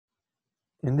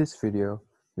In this video,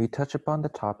 we touch upon the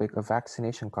topic of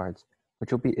vaccination cards,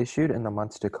 which will be issued in the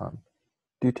months to come.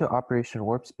 Due to Operation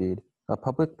Warp Speed, a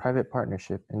public-private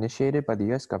partnership initiated by the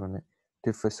U.S. government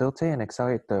to facilitate and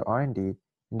accelerate the R&D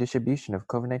and distribution of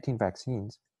COVID-19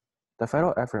 vaccines, the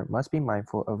federal effort must be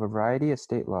mindful of a variety of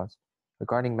state laws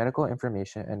regarding medical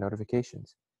information and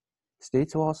notifications.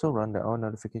 States will also run their own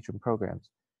notification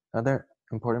programs, another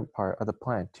important part of the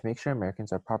plan to make sure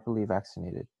Americans are properly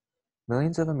vaccinated.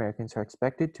 Millions of Americans are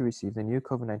expected to receive the new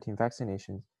COVID-19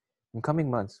 vaccinations. In coming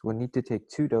months, will need to take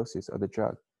 2 doses of the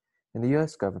drug, and the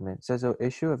U.S. government says it will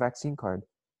issue a vaccine card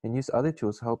and use other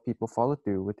tools to help people follow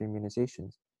through with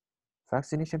immunizations.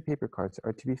 Vaccination paper cards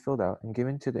are to be filled out and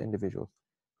given to the individuals,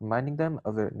 reminding them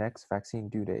of their next vaccine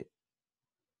due date.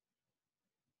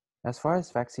 As far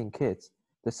as vaccine kits,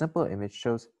 the simple image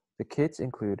shows the kits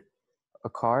include a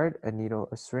card, a needle,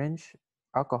 a syringe,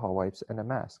 alcohol wipes, and a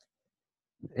mask.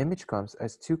 The image comes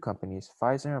as 2 companies,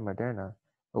 Pfizer and Moderna,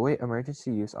 await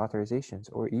emergency use authorizations,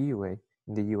 or EUA,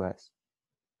 in the U.S.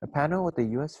 A panel with the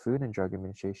U.S. Food and Drug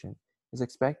Administration is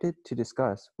expected to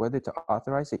discuss whether to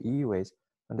authorize the EUAs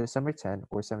on December 10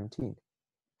 or 17.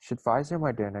 Should Pfizer and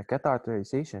Moderna get the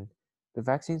authorization, the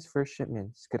vaccine's first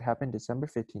shipments could happen December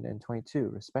 15 and 22,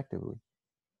 respectively.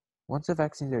 Once the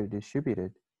vaccines are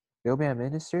distributed, they will be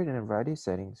administered in a variety of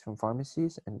settings, from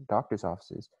pharmacies and doctors'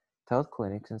 offices to health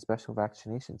clinics and special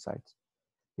vaccination sites.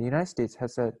 The United States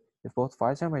has said if both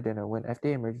Pfizer and Moderna win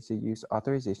FDA emergency use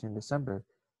authorization in December,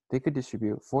 they could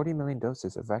distribute 40 million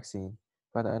doses of vaccine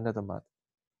by the end of the month.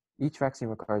 Each vaccine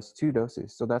requires 2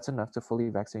 doses, so that's enough to fully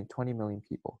vaccinate 20 million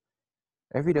people.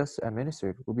 Every dose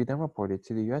administered will be then reported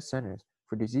to the U.S. Centers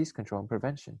for Disease Control and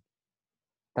Prevention.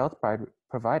 The health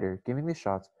provider giving the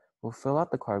shots will fill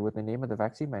out the card with the name of the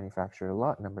vaccine manufacturer,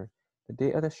 lot number, the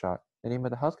date of the shot, the name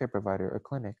of the healthcare provider or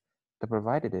clinic that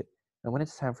provided it, and when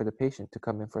it's time for the patient to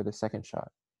come in for the second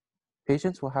shot.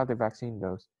 Patients will have their vaccine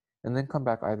dose and then come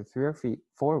back either 3 or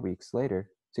 4 weeks later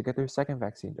to get their second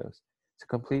vaccine dose to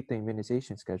complete the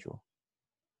immunization schedule.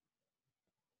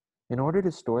 In order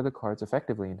to store the cards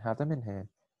effectively and have them in hand,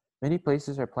 many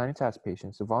places are planning to ask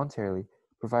patients to voluntarily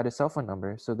provide a cell phone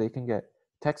number so they can get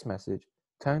a text message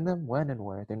telling them when and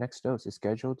where their next dose is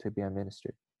scheduled to be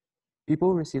administered.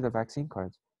 People who receive the vaccine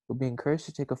cards will be encouraged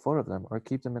to take a photo of them or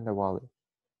keep them in their wallet.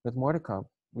 With more to come,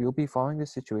 we will be following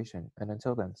this situation, and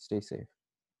until then, stay safe.